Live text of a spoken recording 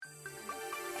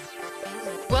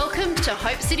Welcome to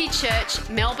Hope City Church,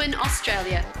 Melbourne,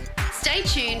 Australia. Stay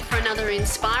tuned for another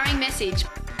inspiring message.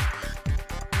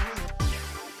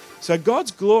 So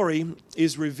God's glory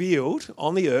is revealed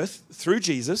on the earth through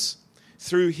Jesus,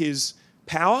 through his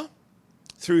power,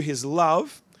 through his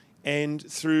love, and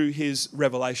through his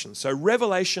revelation. So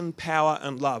revelation, power,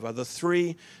 and love are the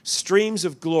three streams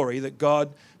of glory that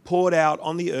God poured out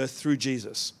on the earth through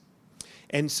Jesus.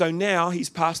 And so now he's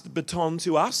passed the baton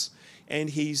to us,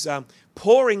 and he's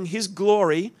pouring his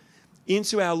glory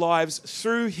into our lives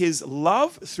through his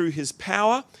love, through his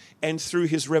power, and through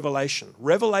his revelation.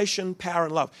 Revelation, power,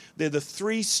 and love. They're the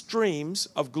three streams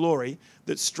of glory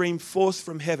that stream forth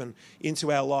from heaven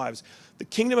into our lives. The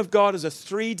kingdom of God is a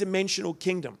three-dimensional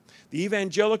kingdom. The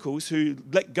evangelicals who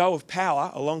let go of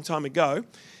power a long time ago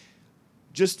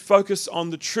just focus on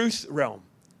the truth realm.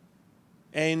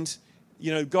 And,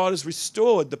 God has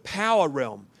restored the power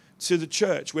realm to the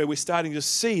church, where we're starting to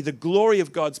see the glory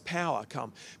of God's power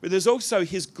come. But there's also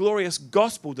his glorious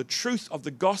gospel, the truth of the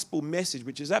gospel message,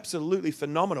 which is absolutely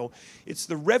phenomenal. It's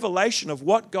the revelation of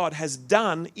what God has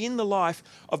done in the life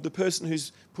of the person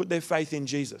who's put their faith in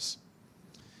Jesus.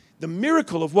 The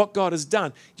miracle of what God has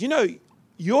done. Do you know,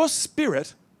 your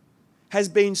spirit has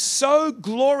been so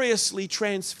gloriously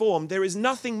transformed, there is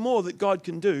nothing more that God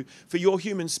can do for your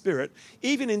human spirit,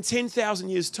 even in 10,000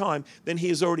 years' time, than he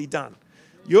has already done.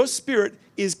 Your spirit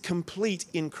is complete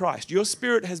in Christ. Your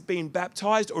spirit has been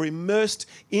baptized or immersed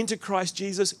into Christ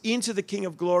Jesus, into the King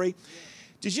of Glory.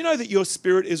 Did you know that your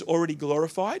spirit is already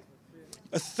glorified?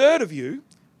 A third of you,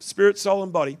 spirit, soul,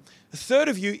 and body, a third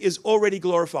of you is already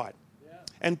glorified.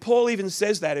 And Paul even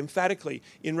says that emphatically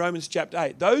in Romans chapter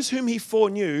 8. Those whom he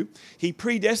foreknew, he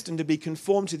predestined to be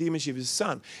conformed to the image of his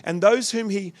Son. And those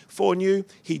whom he foreknew,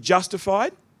 he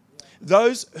justified.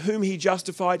 Those whom he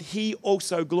justified, he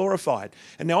also glorified.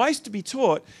 And now I used to be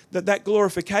taught that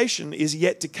glorification is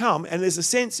yet to come. And there's a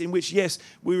sense in which, yes,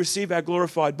 we receive our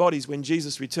glorified bodies when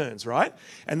Jesus returns, right?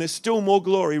 And there's still more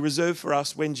glory reserved for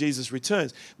us when Jesus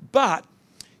returns. But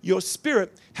your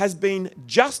spirit has been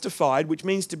justified, which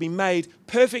means to be made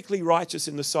perfectly righteous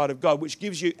in the sight of God, which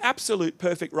gives you absolute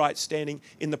perfect right standing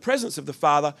in the presence of the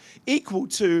Father, equal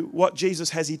to what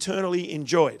Jesus has eternally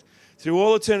enjoyed through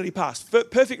all eternity past.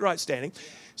 Perfect right standing.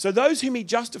 So those whom he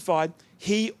justified,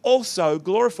 he also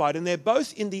glorified. And they're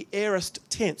both in the aorist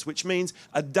tense, which means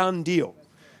a done deal,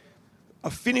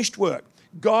 a finished work.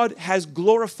 God has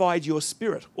glorified your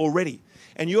spirit already.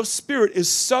 And your spirit is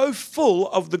so full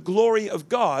of the glory of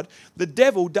God, the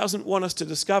devil doesn't want us to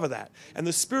discover that. And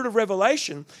the spirit of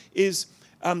revelation is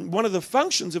one of the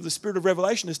functions of the spirit of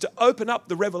revelation is to open up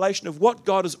the revelation of what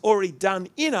God has already done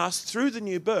in us through the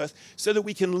new birth, so that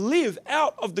we can live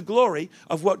out of the glory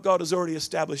of what God has already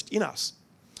established in us.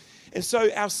 And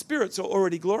so our spirits are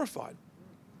already glorified.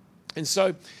 And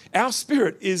so our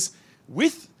spirit is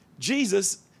with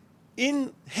Jesus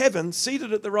in heaven,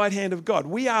 seated at the right hand of God.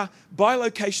 We are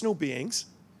bilocational beings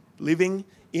living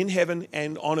in heaven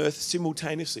and on earth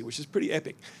simultaneously, which is pretty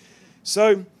epic.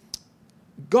 So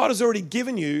God has already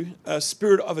given you a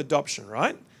spirit of adoption,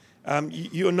 right?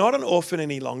 You're not an orphan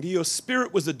any longer. Your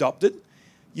spirit was adopted.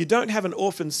 You don't have an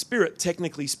orphan spirit,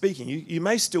 technically speaking. You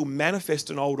may still manifest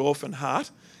an old orphan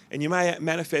heart, and you may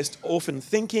manifest orphan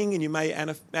thinking, and you may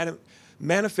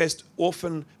manifest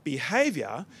orphan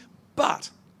behavior, but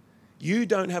you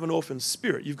don't have an orphan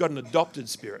spirit. You've got an adopted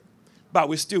spirit. But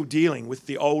we're still dealing with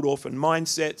the old orphan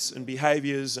mindsets and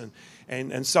behaviors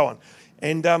and so on.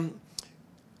 And,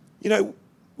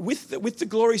 with the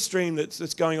glory stream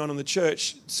that's going on in the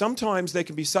church, sometimes there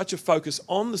can be such a focus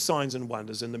on the signs and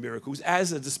wonders and the miracles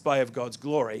as a display of God's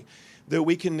glory that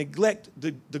we can neglect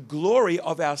the glory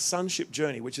of our sonship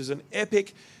journey, which is an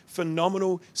epic,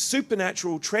 phenomenal,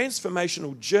 supernatural,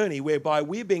 transformational journey whereby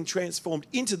we're being transformed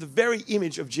into the very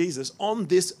image of Jesus on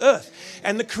this earth.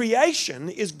 And the creation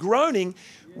is groaning,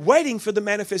 waiting for the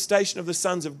manifestation of the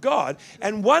sons of God.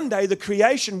 And one day the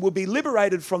creation will be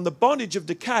liberated from the bondage of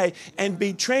decay and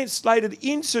be translated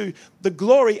into the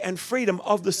glory and freedom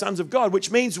of the sons of God,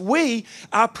 which means we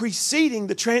are preceding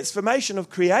the transformation of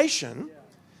creation.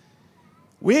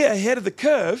 We're ahead of the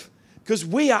curve because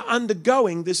we are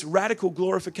undergoing this radical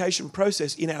glorification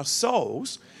process in our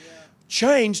souls,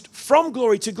 changed from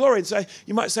glory to glory. And so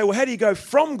you might say, well, how do you go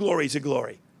from glory to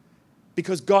glory?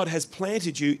 Because God has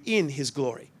planted you in his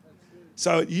glory.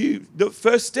 So the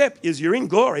first step is you're in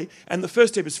glory, and the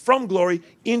first step is from glory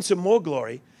into more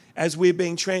glory as we're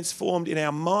being transformed in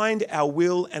our mind, our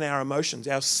will, and our emotions.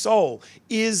 Our soul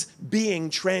is being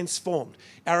transformed.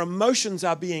 Our emotions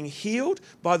are being healed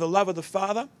by the love of the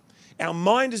Father. Our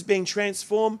mind is being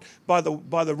transformed by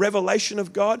the revelation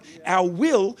of God. Our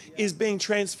will is being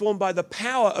transformed by the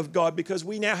power of God because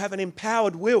we now have an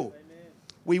empowered will.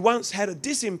 We once had a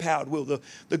disempowered will.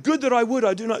 The good that I would,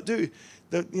 I do not do.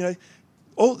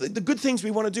 All the good things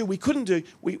we want to do, we couldn't do.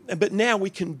 But now we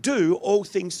can do all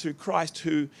things through Christ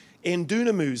who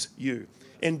endunamus you.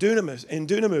 Endunamus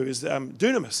is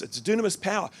dunamis. It's dunamis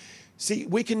power. See,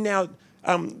 we can now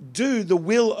do the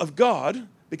will of God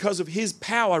because of his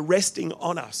power resting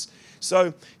on us.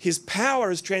 So his power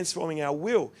is transforming our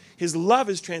will. His love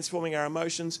is transforming our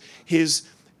emotions. His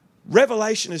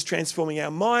revelation is transforming our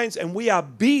minds, and we are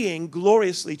being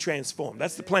gloriously transformed.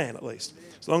 That's the plan, at least,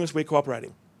 as long as we're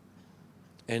cooperating.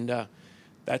 And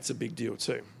that's a big deal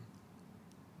too.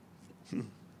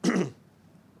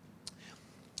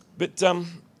 But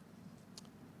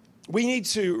we need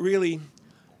to really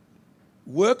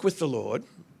work with the Lord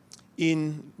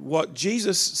in what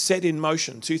Jesus set in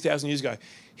motion 2,000 years ago.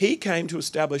 He came to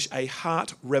establish a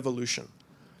heart revolution,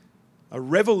 a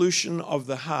revolution of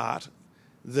the heart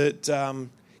that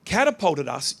catapulted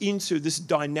us into this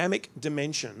dynamic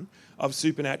dimension of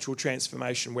supernatural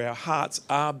transformation where our hearts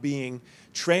are being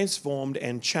transformed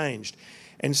and changed.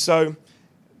 And so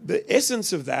the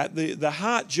essence of that, the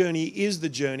heart journey is the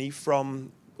journey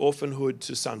from orphanhood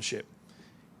to sonship.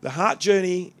 The heart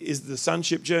journey is the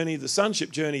sonship journey. The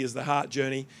sonship journey is the heart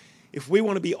journey. If we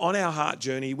want to be on our heart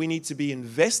journey, we need to be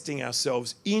investing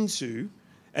ourselves into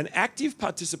an active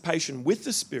participation with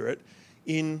the Spirit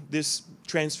in this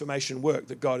transformation work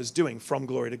that God is doing from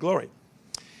glory to glory.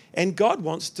 And God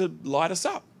wants to light us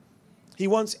up. He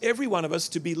wants every one of us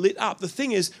to be lit up. The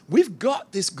thing is, we've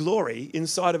got this glory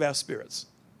inside of our spirits.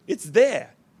 It's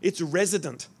there. It's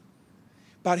resident.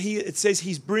 But it says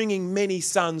he's bringing many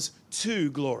sons to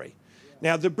glory.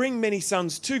 Now, to bring many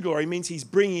sons to glory means he's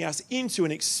bringing us into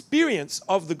an experience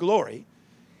of the glory,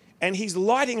 and he's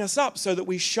lighting us up so that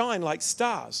we shine like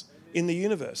stars in the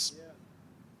universe.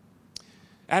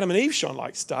 Adam and Eve shone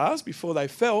like stars before they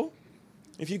fell.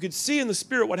 If you could see in the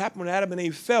spirit what happened when Adam and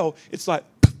Eve fell, it's like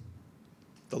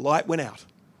the light went out.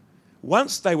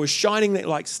 Once they were shining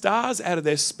like stars out of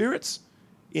their spirits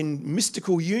in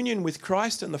mystical union with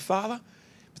Christ and the Father,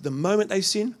 but the moment they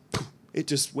sinned, it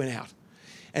just went out.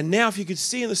 And now if you could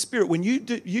see in the spirit, when you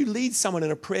lead someone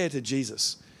in a prayer to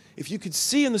Jesus, if you could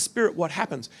see in the spirit what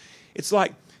happens, it's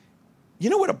like, you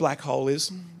know what a black hole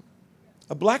is?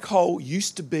 A black hole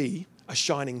used to be a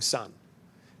shining sun,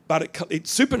 but it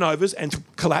supernovas and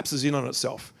collapses in on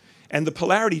itself. And the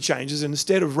polarity changes, and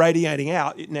instead of radiating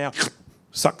out, it now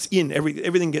sucks in.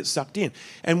 Everything gets sucked in.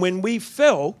 And when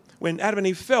Adam and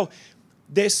Eve fell,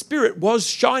 their spirit was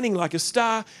shining like a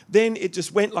star. Then it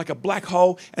just went like a black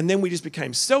hole, and then we just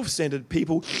became self-centered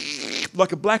people,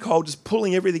 like a black hole, just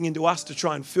pulling everything into us to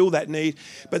try and fill that need.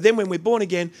 But then when we're born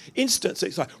again, instantly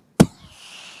it's like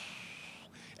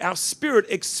our spirit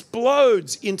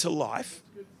explodes into life,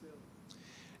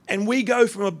 and we go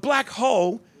from a black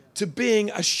hole to being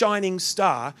a shining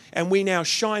star, and we now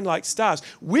shine like stars.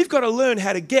 We've got to learn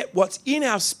how to get what's in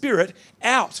our spirit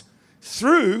out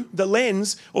through the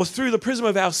lens or through the prism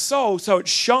of our soul so it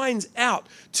shines out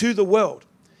to the world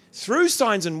through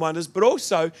signs and wonders, but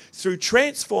also through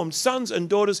transformed sons and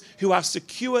daughters who are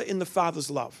secure in the Father's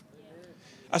love.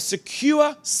 A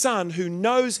secure son who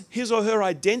knows his or her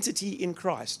identity in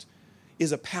Christ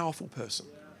is a powerful person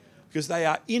because they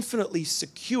are infinitely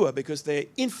secure, because they're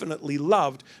infinitely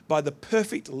loved by the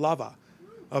perfect lover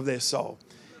of their soul.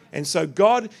 And so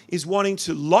God is wanting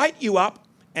to light you up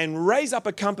and raise up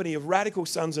a company of radical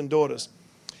sons and daughters.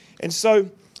 And so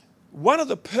one of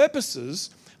the purposes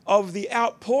of the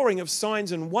outpouring of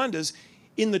signs and wonders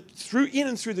in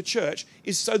and through the church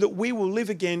is so that we will live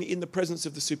again in the presence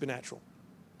of the supernatural.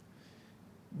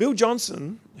 Bill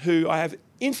Johnson, who I have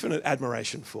infinite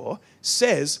admiration for,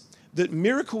 says that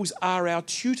miracles are our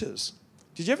tutors.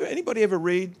 Did anybody ever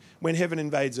read When Heaven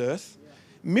Invades Earth? Yeah.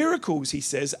 Miracles, he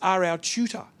says, are our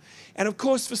tutor. And of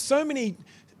course, for so many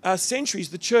centuries,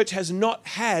 the church has not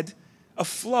had a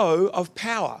flow of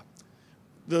power.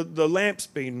 The lamp's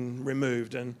been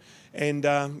removed, and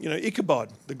Ichabod,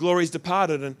 the glory's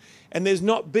departed, and there's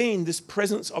not been this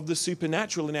presence of the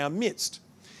supernatural in our midst.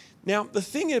 Now, the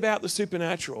thing about the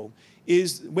supernatural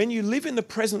is when you live in the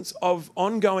presence of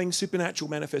ongoing supernatural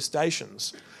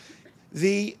manifestations,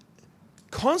 the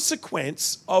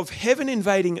consequence of heaven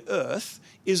invading earth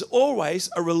is always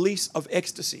a release of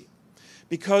ecstasy.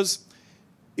 Because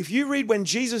if you read when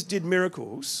Jesus did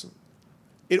miracles,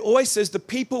 it always says the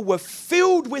people were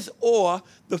filled with awe,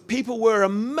 the people were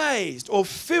amazed or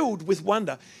filled with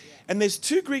wonder. And there's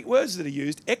two Greek words that are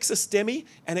used, exostemi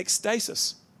and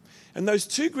ecstasis. And those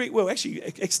two Greek words, actually,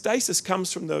 ecstasis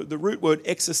comes from the root word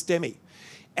existemi.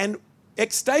 And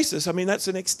ecstasis, I mean, that's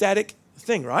an ecstatic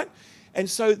thing, right? And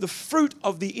so the fruit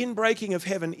of the inbreaking of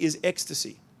heaven is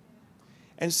ecstasy.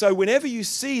 And so whenever you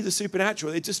see the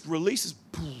supernatural, it just releases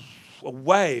a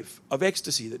wave of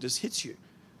ecstasy that just hits you.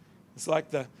 It's like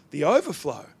the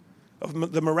overflow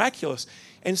of the miraculous.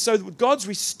 And so God's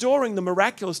restoring the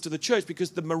miraculous to the church,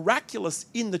 because the miraculous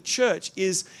in the church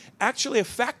is actually a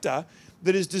factor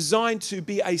that is designed to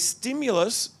be a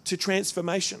stimulus to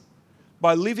transformation.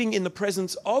 By living in the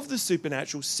presence of the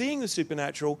supernatural, seeing the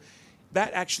supernatural,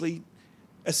 that actually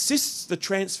assists the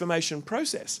transformation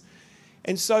process.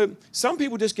 And so some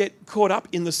people just get caught up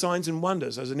in the signs and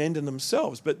wonders as an end in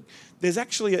themselves. But there's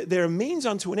actually there are means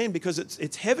unto an end, because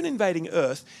it's heaven invading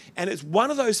earth, and it's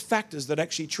one of those factors that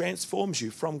actually transforms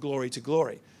you from glory to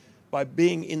glory by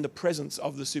being in the presence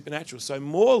of the supernatural. So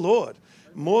more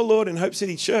Lord in Hope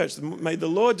City Church. May the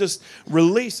Lord just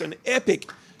release an epic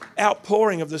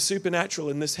outpouring of the supernatural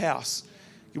in this house.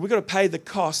 We've got to pay the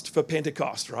cost for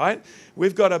Pentecost, right?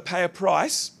 We've got to pay a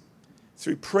price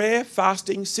through prayer,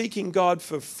 fasting, seeking God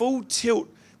for full tilt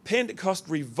Pentecost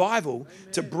revival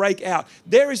to break out.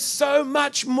 There is so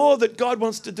much more that God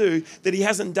wants to do that he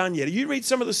hasn't done yet. You read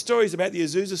some of the stories about the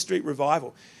Azusa Street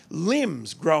revival.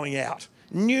 Limbs growing out,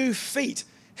 new feet,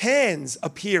 hands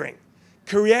appearing,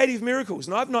 creative miracles.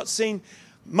 And I've not seen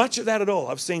much of that at all.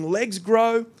 I've seen legs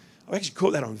grow. I actually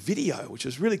caught that on video, which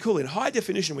was really cool. In high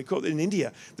definition, we caught it in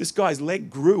India. This guy's leg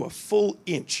grew a full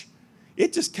inch.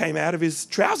 It just came out of his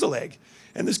trouser leg.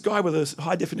 And this guy with a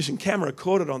high definition camera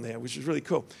caught it on there, which was really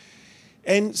cool.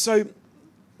 And so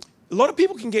a lot of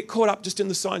people can get caught up just in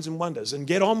the signs and wonders and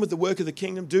get on with the work of the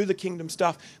kingdom, do the kingdom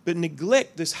stuff, but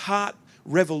neglect this heart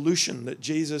revolution that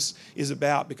Jesus is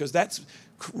about, because that's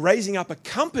raising up a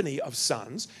company of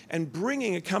sons and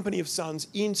bringing a company of sons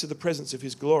into the presence of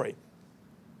his glory.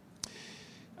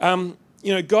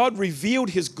 God revealed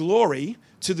his glory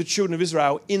to the children of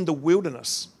Israel in the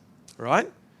wilderness,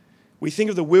 right? We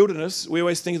think of the wilderness, we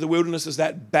always think of the wilderness as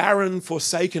that barren,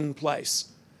 forsaken place,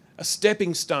 a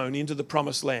stepping stone into the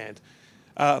promised land,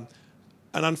 an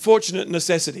unfortunate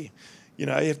necessity. You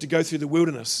have to go through the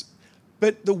wilderness.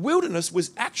 But the wilderness was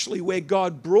actually where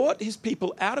God brought his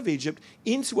people out of Egypt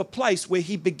into a place where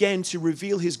he began to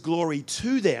reveal his glory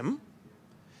to them,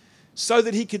 so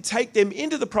that he could take them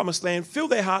into the promised land, fill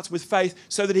their hearts with faith,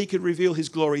 so that he could reveal his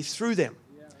glory through them.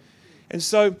 And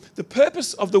so the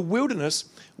purpose of the wilderness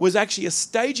was actually a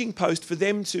staging post for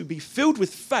them to be filled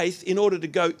with faith in order to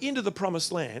go into the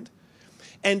promised land.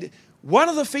 And one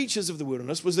of the features of the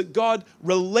wilderness was that God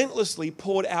relentlessly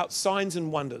poured out signs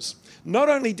and wonders. Not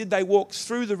only did they walk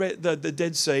through the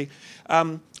Red Sea,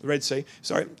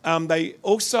 they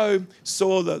also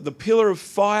saw the pillar of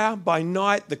fire by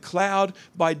night, the cloud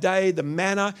by day, the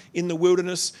manna in the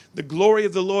wilderness, the glory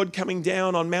of the Lord coming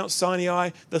down on Mount Sinai,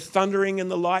 the thundering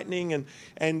and the lightning,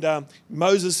 and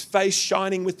Moses' face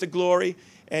shining with the glory.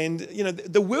 And,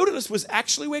 the wilderness was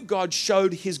actually where God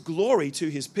showed his glory to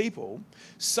his people,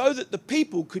 so that the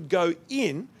people could go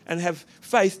in and have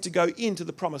faith to go into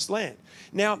the promised land.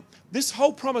 Now, this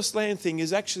whole promised land thing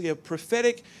is actually a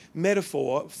prophetic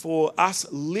metaphor for us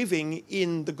living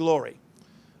in the glory.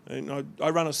 And I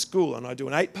run a school and I do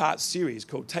an 8-part series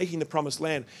called Taking the Promised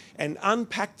Land, and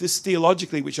unpack this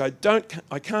theologically, which I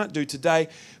can't do today,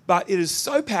 but it is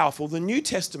so powerful. The New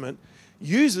Testament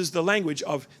uses the language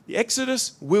of the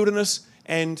Exodus, wilderness,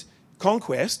 and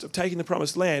conquest of taking the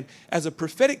promised land as a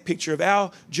prophetic picture of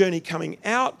our journey coming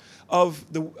out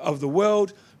of the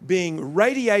world, being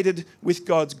radiated with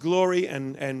God's glory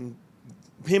and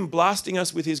him blasting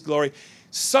us with his glory,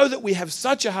 so that we have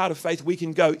such a heart of faith we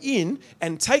can go in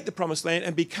and take the promised land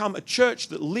and become a church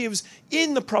that lives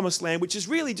in the promised land, which is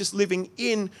really just living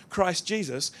in Christ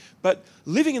Jesus. But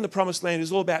living in the promised land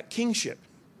is all about kingship.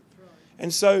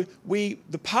 And so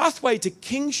the pathway to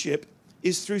kingship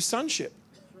is through sonship.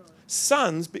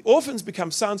 Orphans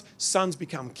become sons, sons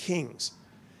become kings.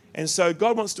 And so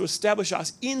God wants to establish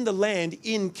us in the land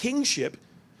in kingship,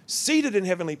 seated in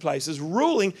heavenly places,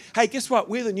 ruling. Hey, guess what?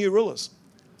 We're the new rulers.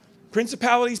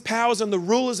 Principalities, powers, and the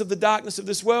rulers of the darkness of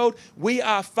this world, we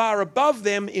are far above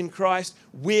them in Christ.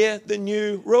 We're the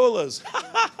new rulers.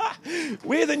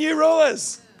 We're the new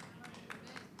rulers.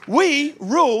 We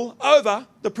rule over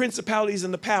the principalities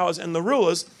and the powers and the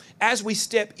rulers as we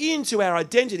step into our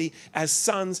identity as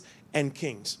sons and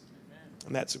kings.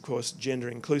 And that's, of course, gender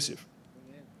inclusive.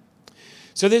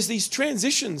 So there's these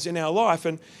transitions in our life,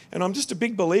 and I'm just a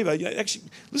big believer. Actually,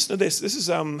 listen to this. This is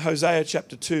Hosea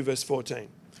chapter 2, verse 14.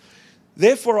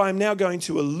 Therefore, I am now going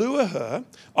to allure her.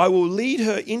 I will lead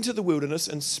her into the wilderness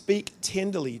and speak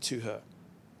tenderly to her.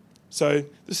 So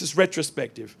this is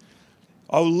retrospective.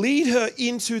 I'll lead her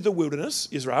into the wilderness,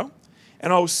 Israel,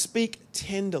 and I'll speak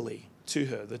tenderly to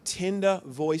her, the tender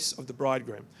voice of the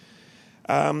bridegroom.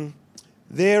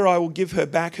 There I will give her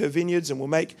back her vineyards and will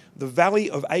make the valley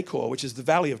of Achor, which is the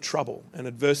valley of trouble and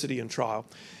adversity and trial,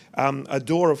 a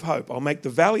door of hope. I'll make the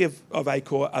valley of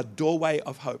Achor a doorway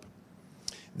of hope.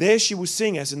 There she will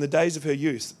sing as in the days of her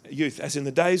youth, as in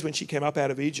the days when she came up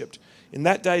out of Egypt. In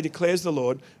that day, declares the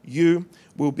Lord, you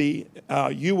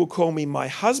will call me my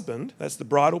husband, that's the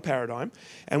bridal paradigm,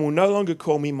 and will no longer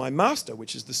call me my master,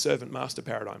 which is the servant master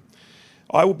paradigm.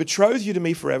 I will betroth you to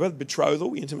me forever,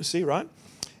 betrothal, intimacy, right?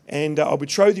 And I'll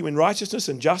betroth you in righteousness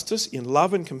and justice, in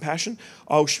love and compassion.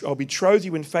 I'll betroth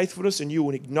you in faithfulness, and you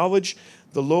will acknowledge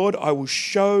the Lord. I will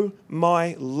show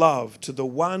my love to the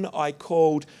one I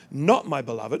called not my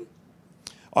beloved.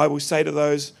 I will say to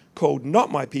those called not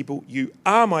my people, you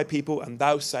are my people, and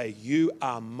they'll say, you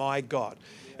are my God.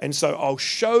 And so I'll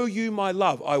show you my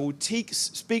love. I will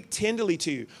speak tenderly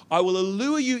to you. I will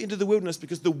allure you into the wilderness,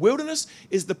 because the wilderness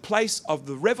is the place of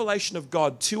the revelation of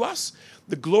God to us,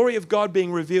 the glory of God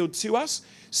being revealed to us,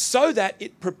 so that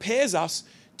it prepares us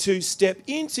to step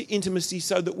into intimacy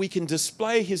so that we can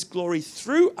display his glory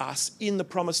through us in the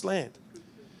promised land.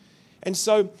 And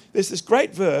so there's this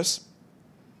great verse,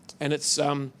 and it's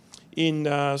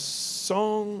in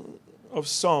Song of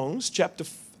Songs, chapter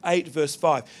 8, verse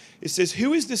 5. It says,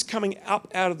 who is this coming up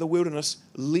out of the wilderness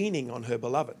leaning on her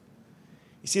beloved?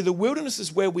 You see, the wilderness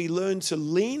is where we learn to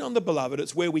lean on the beloved.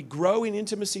 It's where we grow in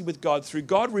intimacy with God through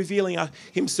God revealing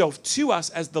himself to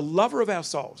us as the lover of our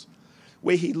souls,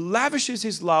 where he lavishes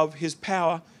his love, his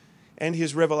power, and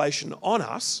his revelation on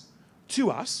us, to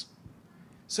us,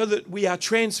 so that we are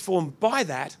transformed by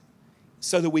that,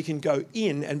 so that we can go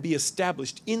in and be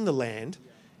established in the land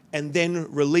and then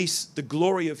release the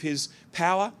glory of his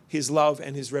power, his love,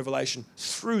 and his revelation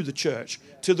through the church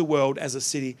to the world as a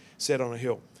city set on a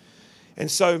hill. And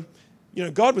so,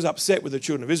 God was upset with the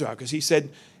children of Israel, because he said,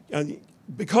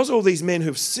 because all these men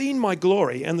who've seen my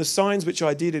glory and the signs which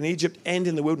I did in Egypt and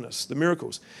in the wilderness, the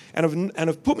miracles, and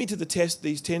have put me to the test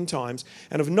these 10 times,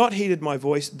 and have not heeded my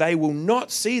voice, they will not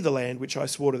see the land which I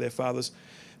swore to their fathers,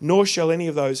 nor shall any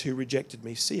of those who rejected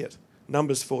me see it.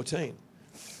 Numbers 14.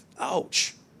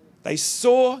 Ouch. They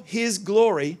saw his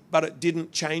glory, but it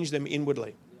didn't change them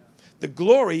inwardly. The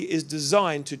glory is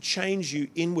designed to change you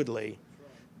inwardly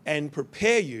and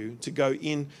prepare you to go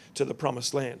into the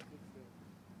promised land.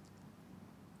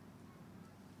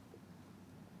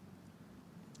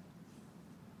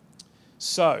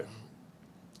 So,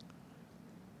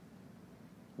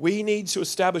 we need to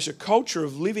establish a culture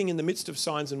of living in the midst of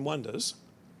signs and wonders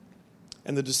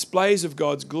and the displays of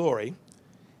God's glory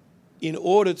in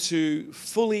order to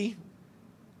fully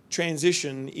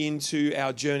transition into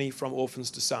our journey from orphans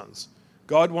to sons.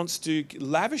 God wants to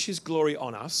lavish his glory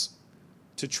on us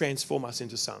to transform us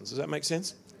into sons. Does that make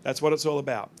sense? That's what it's all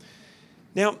about.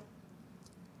 Now,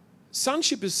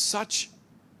 sonship is such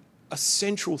a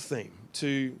central theme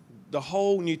to the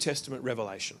whole New Testament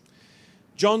revelation.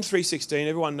 John 3:16,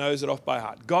 everyone knows it off by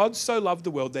heart. God so loved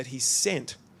the world that he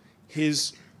sent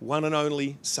his one and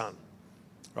only Son.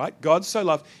 Right? God so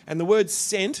loved. And the word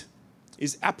sent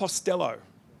is apostello.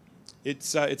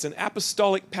 It's an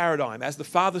apostolic paradigm. As the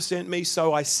Father sent me,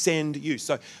 so I send you.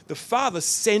 So the Father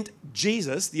sent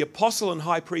Jesus, the apostle and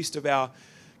high priest of our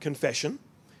confession.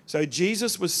 So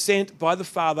Jesus was sent by the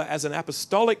Father as an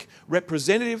apostolic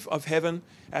representative of heaven,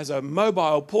 as a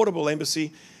mobile, portable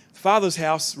embassy, Father's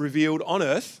house revealed on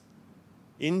earth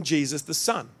in Jesus the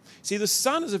Son. See, the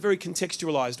Son is a very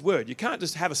contextualized word. You can't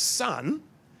just have a son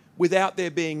without there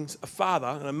being a father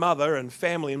and a mother and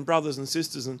family and brothers and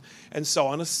sisters and so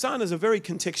on. A son is a very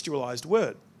contextualized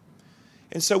word.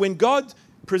 And so when God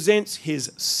presents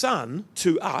his Son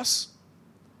to us,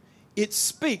 it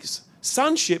speaks,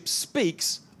 sonship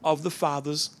speaks of the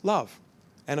Father's love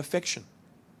and affection.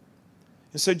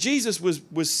 And so Jesus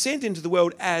was sent into the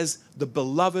world as the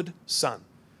beloved Son.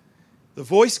 The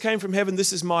voice came from heaven,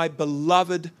 this is my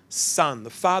beloved Son. The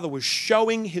Father was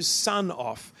showing his Son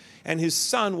off, and his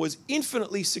Son was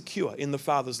infinitely secure in the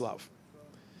Father's love.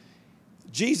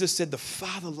 Jesus said, the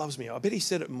Father loves me. I bet he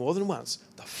said it more than once.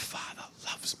 The Father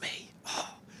loves me.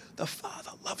 Oh, the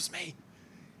Father loves me.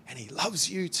 And he loves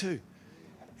you too.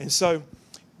 And so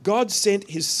God sent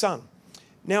his Son.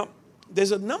 Now,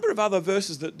 there's a number of other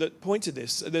verses that point to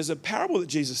this. There's a parable that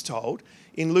Jesus told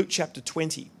in Luke chapter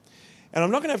 20. And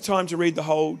I'm not going to have time to read the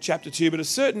whole chapter to you, but a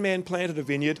certain man planted a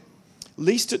vineyard,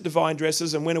 leased it to vine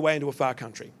dressers, and went away into a far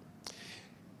country.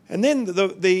 And then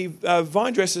the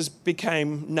vine dressers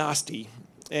became nasty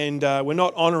and were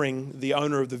not honouring the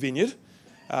owner of the vineyard.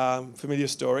 Familiar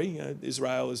story.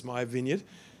 Israel is my vineyard.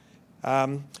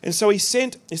 And so he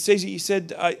sent a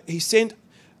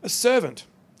servant,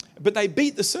 but they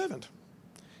beat the servant.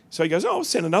 So he goes, I'll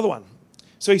send another one.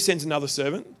 So he sends another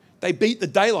servant. They beat the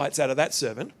daylights out of that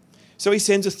servant. So he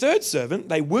sends a third servant.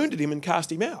 They wounded him and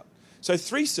cast him out. So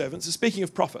 3 servants, speaking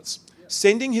of prophets,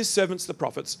 sending his servants, the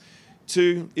prophets,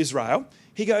 to Israel.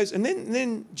 He goes, and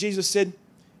then Jesus said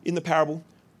in the parable,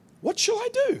 what shall I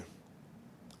do?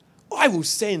 I will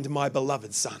send my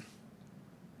beloved son.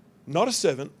 Not a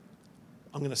servant.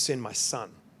 I'm going to send my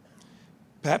son.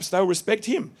 Perhaps they'll respect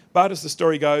him. But as the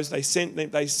story goes, he sent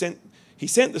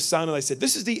the son and they said,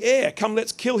 this is the heir. Come,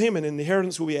 let's kill him and the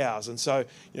inheritance will be ours. And so,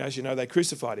 as you know, they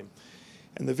crucified him.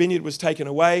 And the vineyard was taken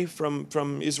away from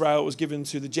Israel. It was given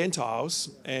to the Gentiles.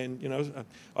 And,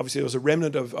 obviously there was a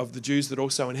remnant of the Jews that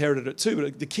also inherited it too.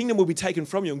 But the kingdom will be taken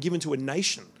from you and given to a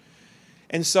nation.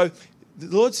 And so the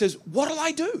Lord says, what'll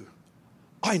I do?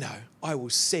 I know, I will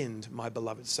send my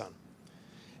beloved son.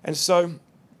 And so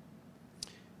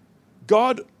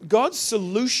God's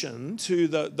solution to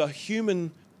the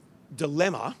human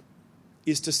dilemma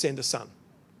is to send a son.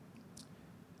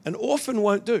 An orphan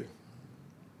won't do,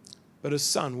 but a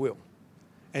son will.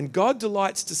 And God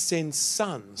delights to send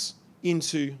sons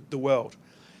into the world.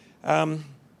 In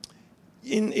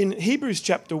Hebrews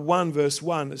chapter 1, verse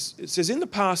 1, it says, in the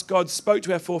past, God spoke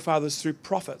to our forefathers through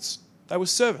prophets. They were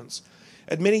servants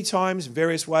at many times in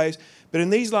various ways. But in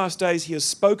these last days, he has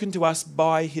spoken to us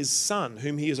by his Son,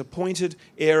 whom he has appointed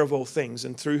heir of all things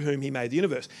and through whom he made the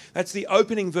universe. That's the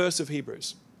opening verse of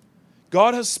Hebrews.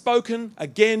 God has spoken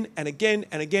again and again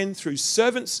and again through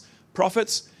servants,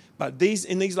 prophets, but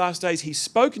in these last days, he's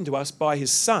spoken to us by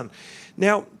his Son.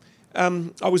 Now,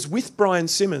 I was with Brian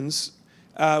Simmons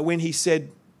when he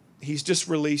said he's just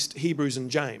released Hebrews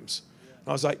and James. And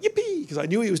I was like, yippee, because I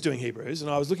knew he was doing Hebrews, and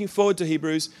I was looking forward to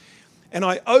Hebrews. And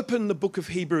I open the book of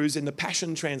Hebrews in the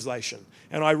Passion Translation,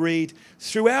 and I read,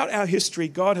 throughout our history,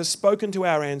 God has spoken to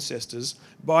our ancestors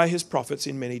by his prophets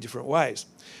in many different ways.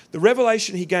 The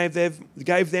revelation he gave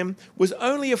them was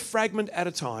only a fragment at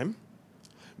a time,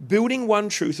 building one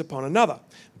truth upon another.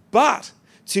 But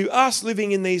to us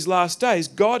living in these last days,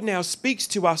 God now speaks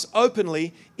to us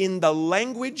openly in the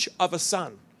language of a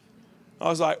son. I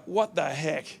was like, what the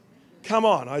heck? Come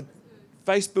on. I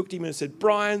Facebooked him and said,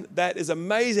 Brian, that is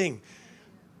amazing.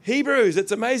 Hebrews,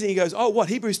 it's amazing. He goes, oh, what,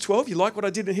 Hebrews 12? You like what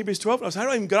I did in Hebrews 12? And I was like, I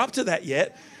haven't even got up to that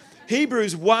yet.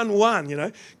 Hebrews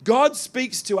 1:1, God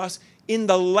speaks to us in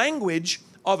the language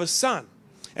of a son.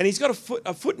 And he's got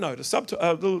a footnote,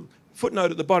 a little footnote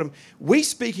at the bottom. We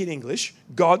speak in English,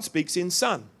 God speaks in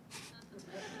son.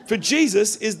 For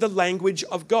Jesus is the language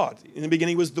of God. In the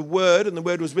beginning was the Word, and the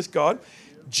Word was with God.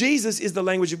 Jesus is the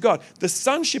language of God. The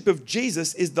sonship of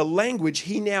Jesus is the language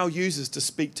he now uses to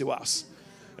speak to us.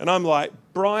 And I'm like,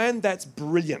 Brian, that's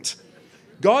brilliant.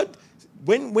 God,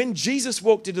 when Jesus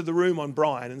walked into the room on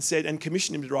Brian and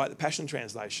commissioned him to write the Passion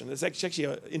Translation, there's actually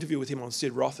an interview with him on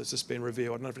Sid Roth that's just been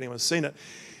revealed. I don't know if anyone's seen it.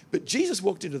 But Jesus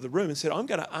walked into the room and said, I'm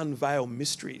going to unveil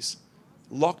mysteries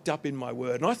locked up in my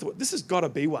word. And I thought, this has got to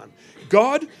be one.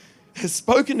 God has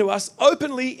spoken to us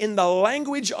openly in the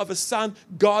language of a son.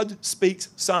 God speaks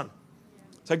son.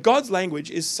 So God's language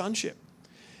is sonship.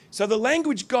 So the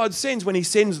language God sends when he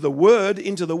sends the word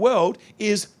into the world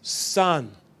is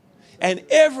son. And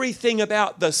everything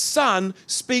about the son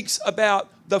speaks about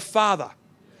the Father.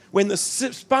 When the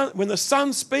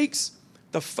son speaks,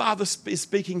 the Father is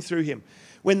speaking through him.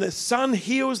 When the Son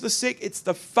heals the sick, it's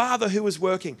the Father who is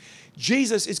working.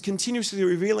 Jesus is continuously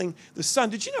revealing the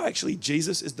Son. Did you know actually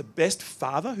Jesus is the best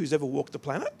father who's ever walked the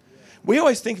planet? We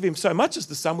always think of him so much as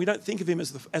the Son, we don't think of him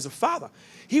as a father.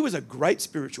 He was a great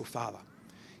spiritual father.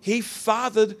 He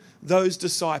fathered those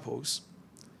disciples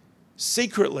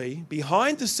secretly,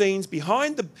 behind the scenes,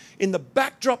 in the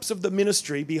backdrops of the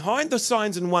ministry, behind the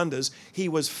signs and wonders. He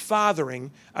was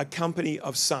fathering a company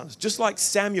of sons. Just like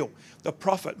Samuel, the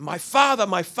prophet, my father,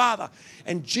 my father.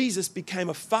 And Jesus became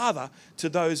a father to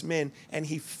those men, and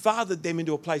he fathered them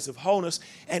into a place of wholeness.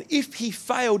 And if he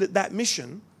failed at that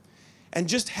mission and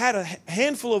just had a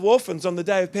handful of orphans on the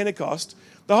day of Pentecost,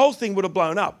 the whole thing would have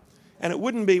blown up. And it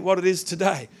wouldn't be what it is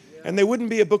today. And there wouldn't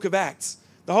be a book of Acts.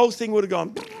 The whole thing would have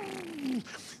gone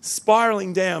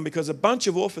spiraling down, because a bunch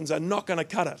of orphans are not going to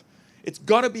cut it. It's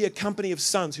got to be a company of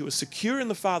sons who are secure in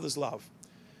the Father's love,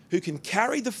 who can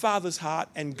carry the Father's heart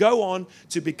and go on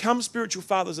to become spiritual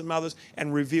fathers and mothers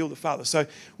and reveal the Father. So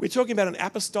we're talking about an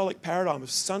apostolic paradigm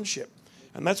of sonship.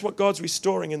 And that's what God's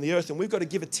restoring in the earth. And we've got to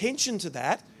give attention to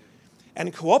that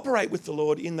and cooperate with the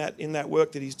Lord in that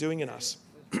work that he's doing in us.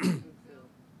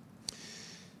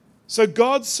 So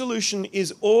God's solution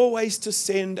is always to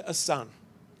send a son.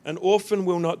 An orphan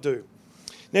will not do.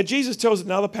 Now, Jesus tells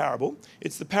another parable.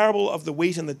 It's the parable of the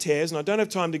wheat and the tares, and I don't have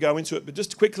time to go into it, but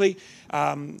just quickly,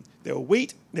 there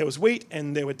was wheat,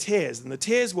 and there were tares. And the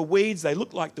tares were weeds. They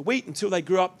looked like the wheat until they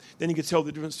grew up. Then you could tell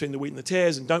the difference between the wheat and the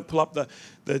tares, and don't pull up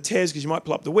the tares because you might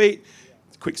pull up the wheat.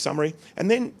 Quick summary.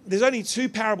 And then there's only two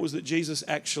parables that Jesus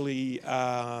actually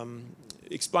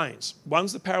explains.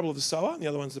 One's the parable of the sower, and the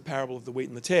other one's the parable of the wheat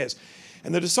and the tares.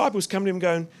 And the disciples come to him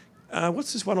going,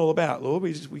 what's this one all about, Lord?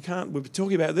 We're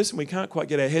talking about this and we can't quite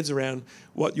get our heads around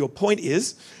what your point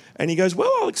is. And he goes,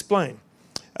 well, I'll explain.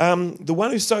 The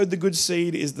one who sowed the good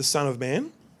seed is the Son of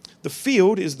Man. The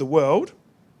field is the world.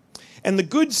 And the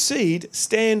good seed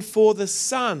stand for the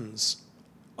sons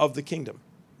of the kingdom.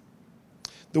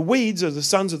 The weeds are the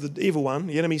sons of the evil one.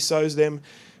 The enemy sows them,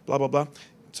 blah, blah, blah.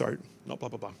 Sorry, not blah,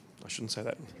 blah, blah. I shouldn't say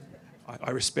that.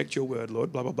 I respect your word,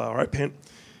 Lord, blah, blah, blah. All right, Pent?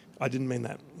 I didn't mean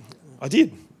that. I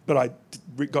did. But I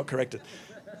got corrected.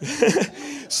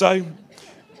 So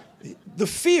the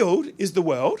field is the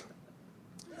world,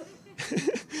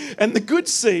 and the good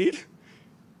seed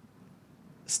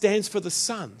stands for the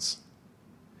sons.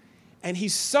 And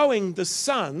he's sowing the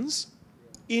sons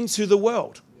into the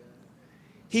world.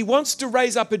 He wants to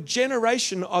raise up a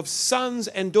generation of sons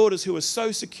and daughters who are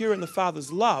so secure in the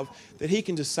Father's love that he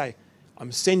can just say,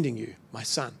 I'm sending you, my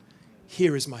son.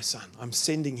 Here is my son. I'm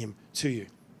sending him to you.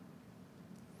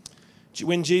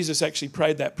 When Jesus actually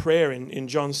prayed that prayer in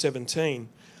John 17,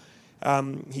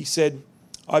 he said,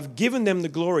 I've given them the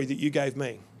glory that you gave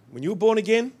me. When you were born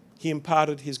again, he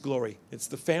imparted his glory. It's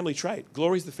the family trait.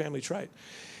 Glory is the family trait.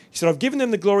 He said, I've given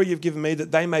them the glory you've given me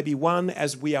that they may be one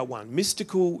as we are one.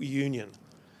 Mystical union.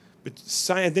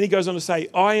 And then he goes on to say,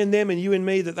 I and them and you and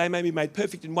me, that they may be made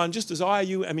perfect in one, just as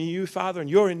you, Father, and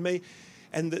you're in me.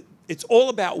 And that it's all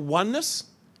about oneness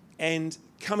and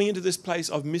coming into this place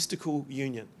of mystical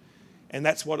union. And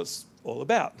that's what it's all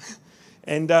about.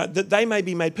 And that they may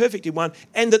be made perfect in one,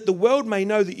 and that the world may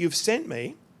know that you've sent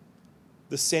me,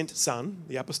 the sent Son,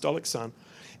 the apostolic Son,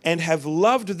 and have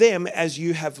loved them as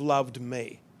you have loved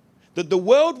me. That the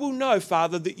world will know,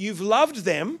 Father, that you've loved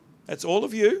them, that's all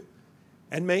of you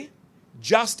and me,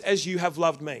 just as you have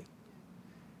loved me.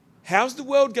 How's the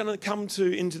world going to come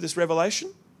into this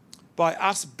revelation? By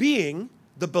us being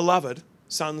the beloved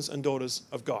sons and daughters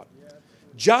of God.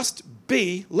 Just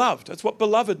be loved. That's what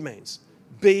beloved means.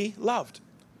 Be loved.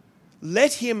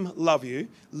 Let him love you.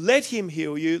 Let him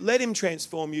heal you. Let him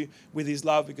transform you with his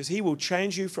love, because he will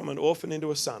change you from an orphan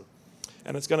into a son.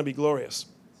 And it's going to be glorious.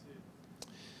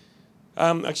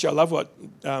 Actually, I love what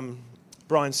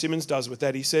Brian Simmons does with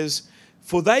that. He says,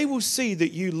 for they will see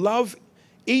that you love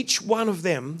each one of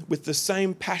them with the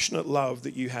same passionate love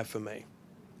that you have for me.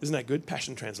 Isn't that good?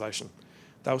 Passion Translation.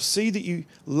 They'll see that you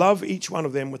love each one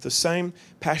of them with the same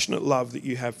passionate love that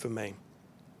you have for me.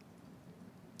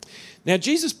 Now,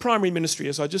 Jesus' primary ministry,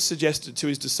 as I just suggested to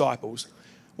his disciples,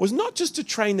 was not just to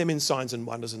train them in signs and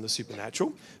wonders and the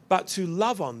supernatural, but to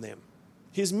love on them.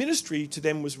 His ministry to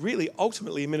them was really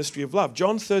ultimately a ministry of love.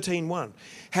 John 13:1.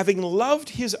 Having loved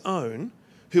his own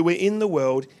who were in the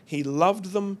world, he loved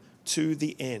them to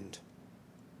the end.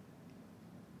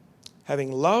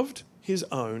 Having loved his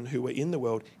own who were in the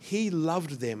world, he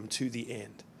loved them to the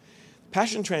end.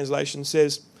 Passion Translation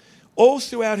says, all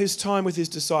throughout his time with his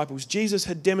disciples, Jesus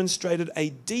had demonstrated a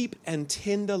deep and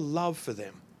tender love for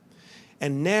them.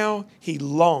 And now he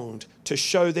longed to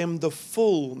show them the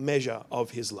full measure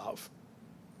of his love.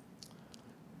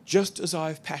 Just as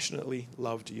I've passionately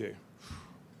loved you.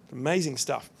 Amazing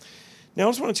stuff. Now I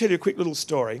just want to tell you a quick little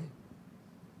story.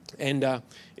 And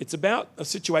it's about a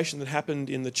situation that happened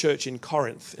in the church in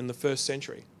Corinth in the first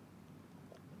century.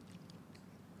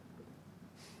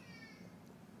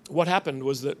 What happened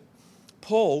was that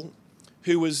Paul,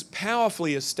 who was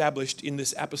powerfully established in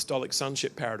this apostolic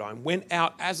sonship paradigm, went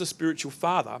out as a spiritual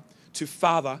father to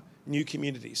father new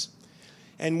communities.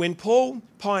 And when Paul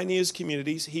pioneers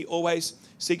communities, he always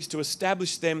seeks to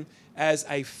establish them as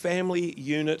a family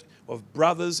unit of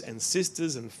brothers and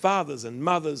sisters and fathers and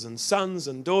mothers and sons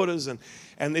and daughters. And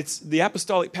it's the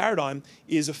apostolic paradigm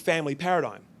is a family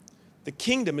paradigm. The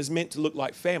kingdom is meant to look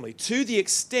like family. To the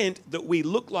extent that we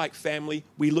look like family,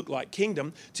 we look like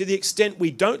kingdom. To the extent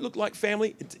we don't look like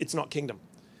family, it's not kingdom.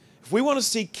 If we want to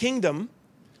see kingdom,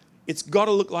 it's got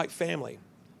to look like family.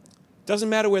 Doesn't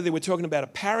matter whether we're talking about a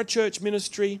parachurch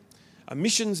ministry, a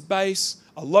missions base,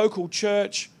 a local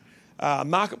church, a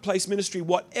marketplace ministry,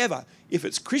 whatever. If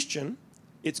it's Christian,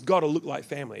 it's got to look like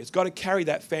family. It's got to carry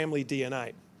that family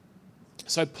DNA.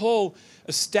 So Paul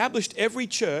established every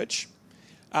church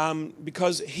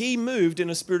because he moved in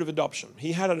a spirit of adoption.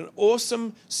 He had an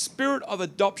awesome spirit of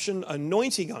adoption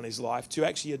anointing on his life to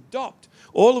actually adopt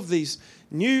all of these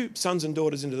new sons and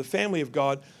daughters into the family of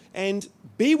God and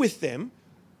be with them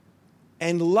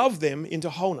and love them into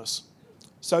wholeness.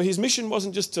 So his mission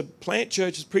wasn't just to plant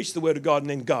churches, preach the word of God, and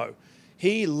then go.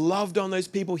 He loved on those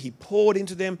people. He poured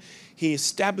into them. He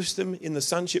established them in the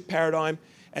sonship paradigm,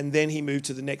 and then he moved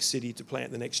to the next city to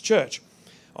plant the next church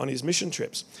on his mission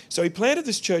trips. So he planted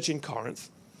this church in Corinth,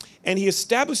 and he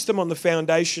established them on the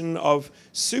foundation of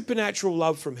supernatural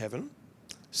love from heaven,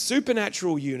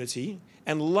 supernatural unity,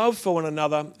 and love for one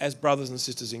another as brothers and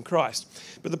sisters in Christ.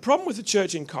 But the problem with the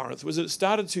church in Corinth was that it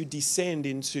started to descend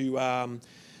into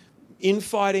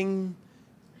infighting,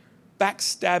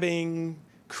 backstabbing,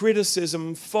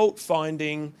 criticism,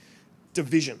 fault-finding,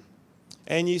 division.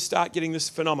 And you start getting this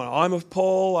phenomenon. I'm of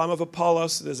Paul, I'm of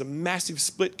Apollos. There's a massive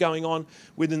split going on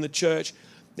within the church.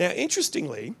 Now,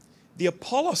 interestingly, the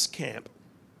Apollos camp,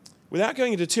 without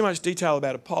going into too much detail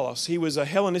about Apollos, he was a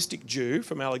Hellenistic Jew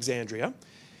from Alexandria.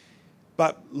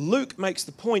 But Luke makes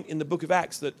the point in the book of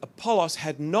Acts that Apollos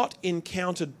had not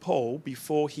encountered Paul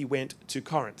before he went to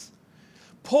Corinth.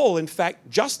 Paul, in fact,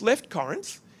 just left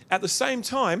Corinth at the same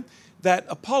time that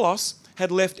Apollos had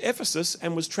left Ephesus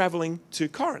and was traveling to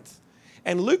Corinth.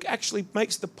 And Luke actually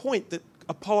makes the point that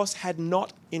Apollos had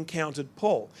not encountered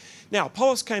Paul. Now,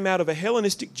 Apollos came out of a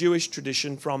Hellenistic Jewish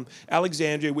tradition from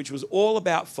Alexandria, which was all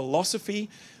about philosophy,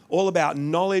 all about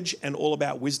knowledge, and all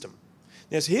about wisdom.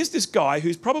 Now, so here's this guy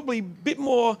who's probably a bit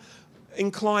more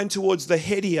inclined towards the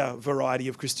headier variety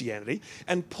of Christianity.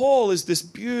 And Paul is this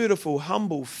beautiful,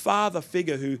 humble father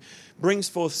figure who brings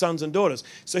forth sons and daughters.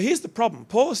 So here's the problem.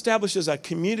 Paul establishes a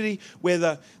community where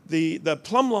the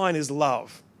plumb line is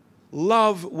love.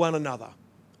 Love one another.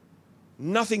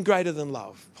 Nothing greater than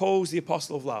love. Paul's the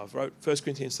apostle of love, wrote 1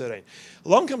 Corinthians 13.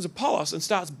 Along comes Apollos and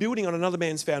starts building on another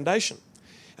man's foundation.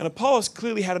 And Apollos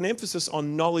clearly had an emphasis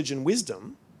on knowledge and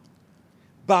wisdom,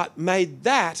 but made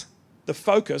that the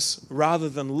focus rather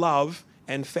than love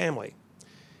and family.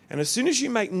 And as soon as you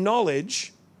make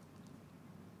knowledge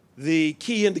the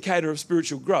key indicator of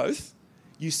spiritual growth,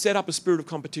 you set up a spirit of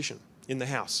competition in the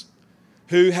house.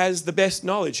 Who has the best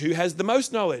knowledge? Who has the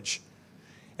most knowledge?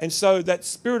 And so that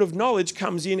spirit of knowledge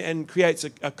comes in and creates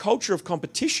a culture of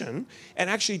competition and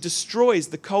actually destroys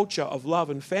the culture of love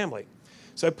and family.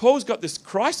 So Paul's got this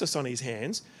crisis on his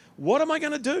hands. What am I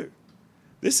going to do?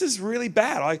 This is really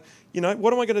bad.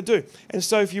 What am I going to do? And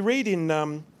so if you read in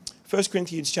 1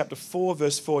 Corinthians chapter 4,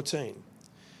 verse 14,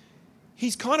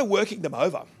 he's kind of working them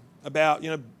over about,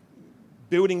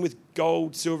 building with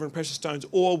gold, silver, and precious stones,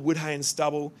 or wood, hay, and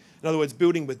stubble. In other words,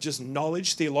 building with just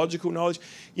knowledge, theological knowledge.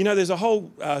 There's a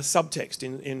whole subtext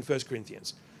in 1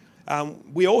 Corinthians.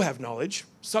 We all have knowledge.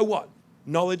 So what?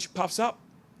 Knowledge puffs up.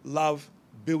 Love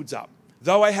builds up.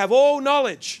 Though I have all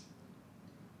knowledge,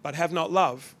 but have not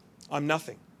love, I'm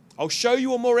nothing. I'll show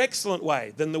you a more excellent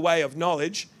way than the way of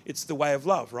knowledge. It's the way of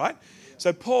love, right?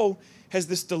 So Paul has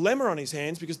this dilemma on his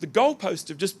hands because the goalposts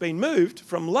have just been moved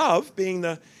from love being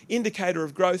the indicator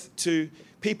of growth to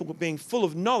people being full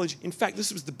of knowledge. In fact,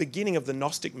 this was the beginning of the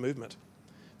Gnostic movement.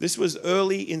 This was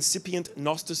early incipient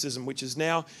Gnosticism, which is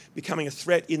now becoming a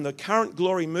threat in the current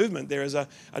glory movement. There is a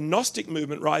Gnostic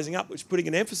movement rising up, which is putting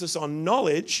an emphasis on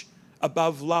knowledge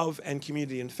above love and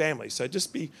community and family. So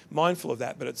just be mindful of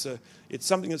that, but it's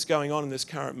something that's going on in this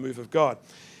current move of God.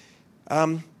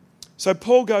 So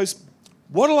Paul goes,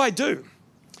 what do I do?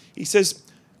 He says,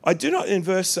 I do not, in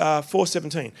verse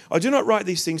 4:17, I do not write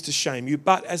these things to shame you,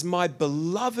 but as my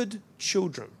beloved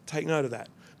children, take note of that,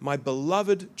 my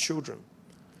beloved children,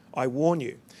 I warn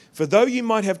you. For though you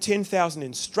might have 10,000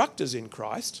 instructors in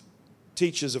Christ,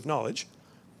 teachers of knowledge,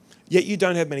 yet you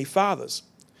don't have many fathers.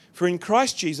 For in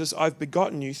Christ Jesus I've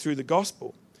begotten you through the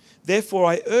gospel. Therefore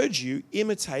I urge you,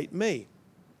 imitate me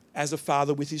as a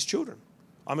father with his children.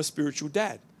 I'm a spiritual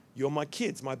dad. You're my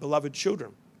kids, my beloved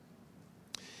children.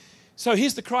 So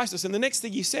here's the crisis. And the next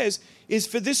thing he says is,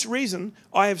 for this reason,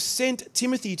 I have sent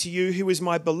Timothy to you, who is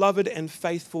my beloved and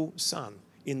faithful son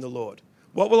in the Lord.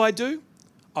 What will I do?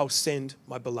 I'll send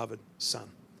my beloved son.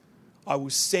 I will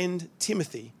send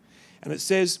Timothy. And it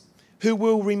says, who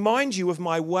will remind you of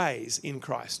my ways in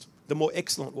Christ, the more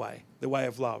excellent way, the way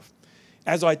of love,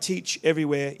 as I teach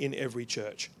everywhere in every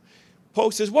church.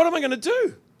 Paul says, what am I going to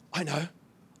do? I know.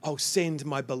 I'll send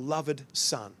my beloved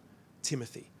son,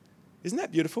 Timothy. Isn't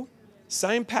that beautiful?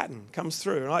 Same pattern comes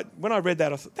through. And when I read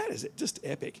that, I thought, that is just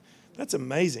epic. That's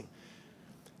amazing.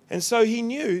 And so he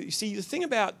knew, you see, the thing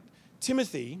about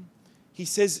Timothy, he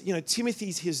says,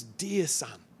 Timothy's his dear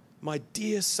son, my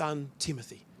dear son,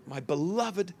 Timothy, my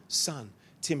beloved son,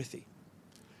 Timothy.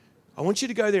 I want you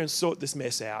to go there and sort this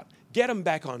mess out. Get them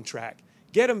back on track.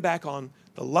 Get them back on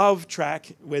the love track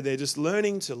where they're just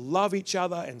learning to love each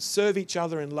other and serve each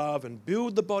other in love and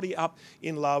build the body up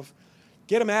in love.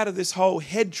 Get them out of this whole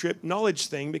head trip knowledge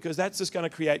thing, because that's just going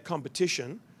to create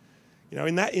competition. You know,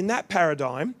 in that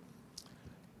paradigm,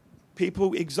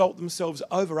 people exalt themselves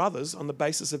over others on the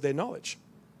basis of their knowledge.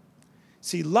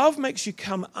 See, love makes you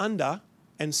come under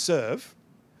and serve.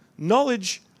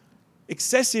 Knowledge,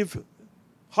 excessive,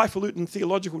 highfalutin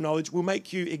theological knowledge, will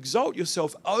make you exalt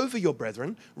yourself over your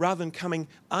brethren rather than coming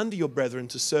under your brethren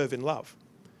to serve in love.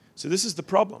 So this is the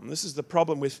problem. This is the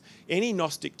problem with any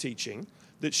Gnostic teaching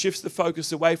that shifts the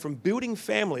focus away from building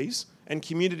families and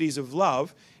communities of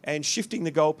love and shifting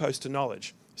the goalpost to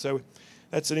knowledge. So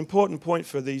that's an important point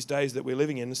for these days that we're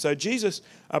living in. So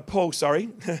Paul,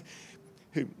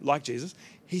 who, like Jesus,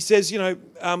 he says,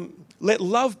 let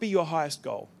love be your highest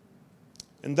goal.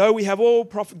 And though we have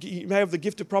you may have the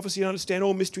gift of prophecy and understand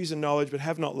all mysteries and knowledge, but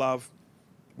have not love,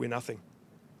 we're nothing.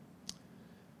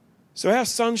 So our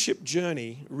sonship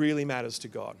journey really matters to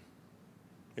God.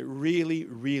 It really,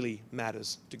 really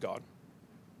matters to God.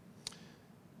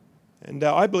 And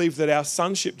I believe that our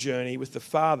sonship journey with the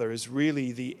Father is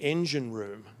really the engine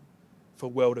room for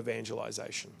world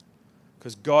evangelization,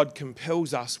 because God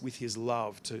compels us with his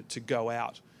love to go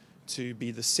out, to be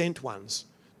the sent ones,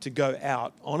 to go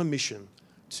out on a mission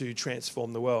to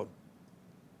transform the world.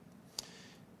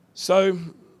 So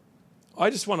I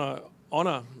just want to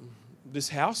honour this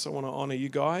house. I want to honour you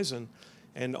guys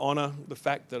and honour the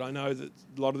fact that I know that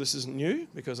a lot of this isn't new,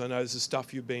 because I know this is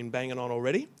stuff you've been banging on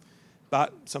already.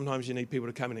 But sometimes you need people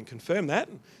to come in and confirm that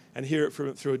and hear it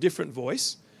through a different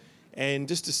voice. And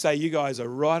just to say you guys are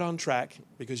right on track,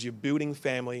 because you're building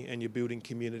family and you're building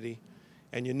community,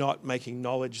 and you're not making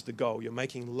knowledge the goal. You're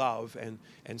making love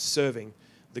and serving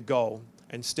the goal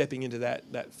and stepping into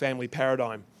that family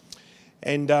paradigm.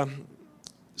 And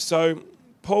so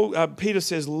Peter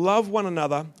says, love one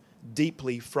another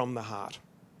deeply from the heart.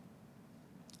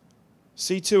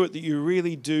 See to it that you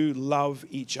really do love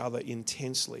each other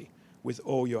intensely with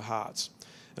all your hearts.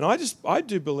 And I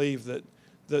do believe that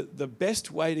the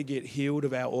best way to get healed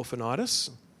of our orphanitis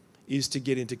is to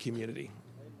get into community.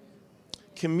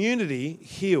 Community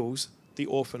heals the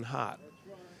orphan heart.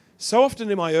 So often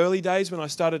in my early days, when I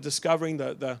started discovering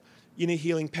the inner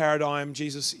healing paradigm,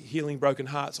 Jesus healing broken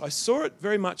hearts, I saw it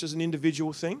very much as an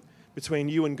individual thing between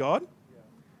you and God.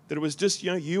 That it was just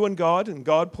you and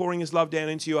God pouring his love down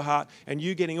into your heart, and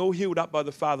you getting all healed up by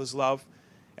the Father's love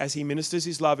as he ministers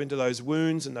his love into those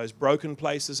wounds and those broken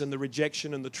places and the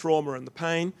rejection and the trauma and the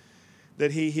pain,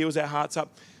 that he heals our hearts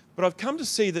up. But I've come to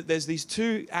see that there's these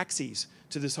two axes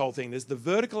to this whole thing. There's the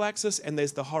vertical axis and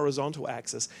there's the horizontal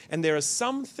axis. And there are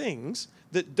some things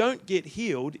that don't get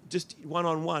healed just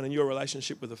one-on-one in your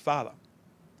relationship with the Father,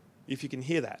 if you can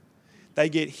hear that. They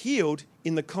get healed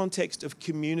in the context of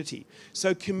community.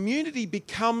 So community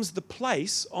becomes the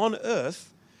place on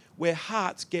earth where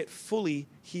hearts get fully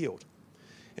healed.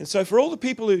 And so for all the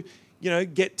people who,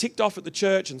 get ticked off at the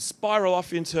church and spiral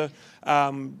off into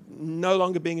no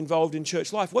longer being involved in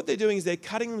church life, what they're doing is they're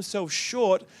cutting themselves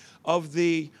short of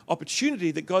the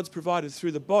opportunity that God's provided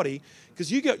through the body.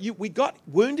 Because we got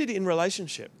wounded in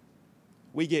relationship.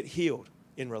 We get healed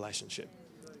in relationship.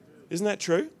 Isn't that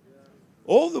true?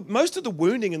 Most of the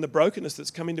wounding and the brokenness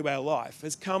that's come into our life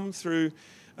has come through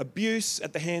abuse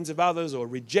at the hands of others, or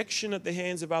rejection at the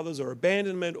hands of others, or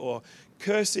abandonment, or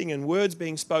cursing and words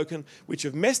being spoken, which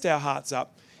have messed our hearts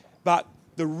up. But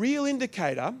the real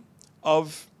indicator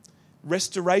of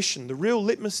restoration, the real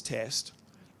litmus test,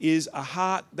 is a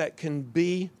heart that can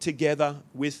be together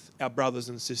with our brothers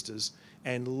and sisters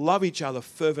and love each other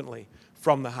fervently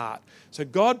from the heart. So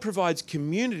God provides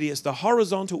community as the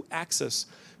horizontal axis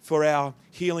for our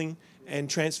healing and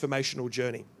transformational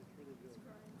journey.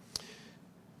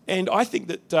 And I think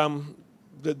that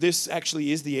that this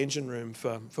actually is the engine room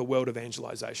for world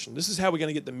evangelization. This is how we're going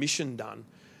to get the mission done.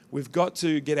 We've got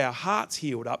to get our hearts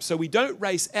healed up so we don't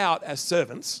race out as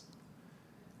servants.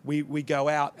 We go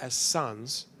out as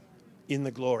sons in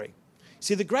the glory.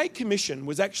 See, the Great Commission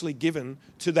was actually given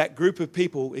to that group of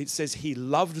people. It says he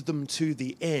loved them to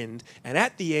the end, and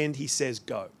at the end he says,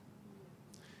 go.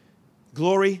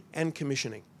 Glory and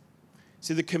commissioning.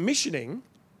 See, the commissioning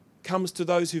comes to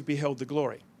those who've beheld the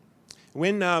glory.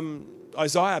 When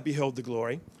Isaiah beheld the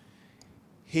glory,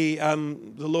 the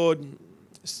Lord,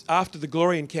 after the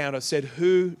glory encounter, said,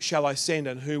 who shall I send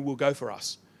and who will go for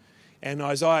us? And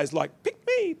Isaiah's like, pick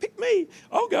me,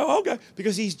 I'll go,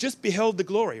 because he's just beheld the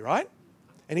glory, right?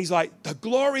 And he's like, the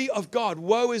glory of God,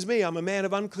 woe is me, I'm a man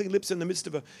of unclean lips in the midst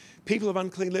of a people of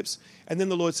unclean lips. And then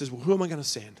the Lord says, well, who am I going to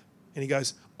send? And he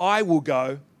goes, I will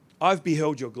go, I've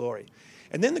beheld your glory.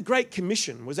 And then the Great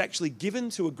Commission was actually given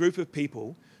to a group of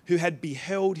people who had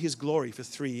beheld his glory for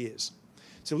 3 years.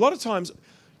 So a lot of times,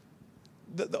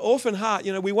 the orphan heart,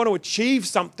 we want to achieve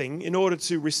something in order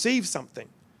to receive something.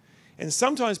 And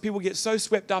sometimes people get so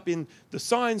swept up in the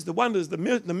signs, the wonders, the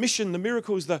mission, the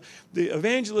miracles, the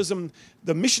evangelism,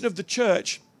 the mission of the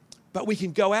church, but we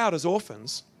can go out as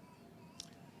orphans.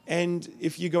 And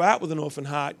if you go out with an orphan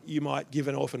heart, you might give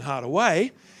an orphan heart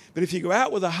away. But if you go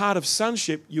out with a heart of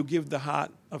sonship, you'll give the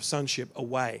heart of sonship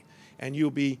away. And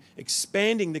you'll be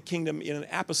expanding the kingdom in an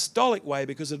apostolic way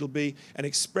because it'll be an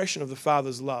expression of the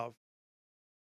Father's love.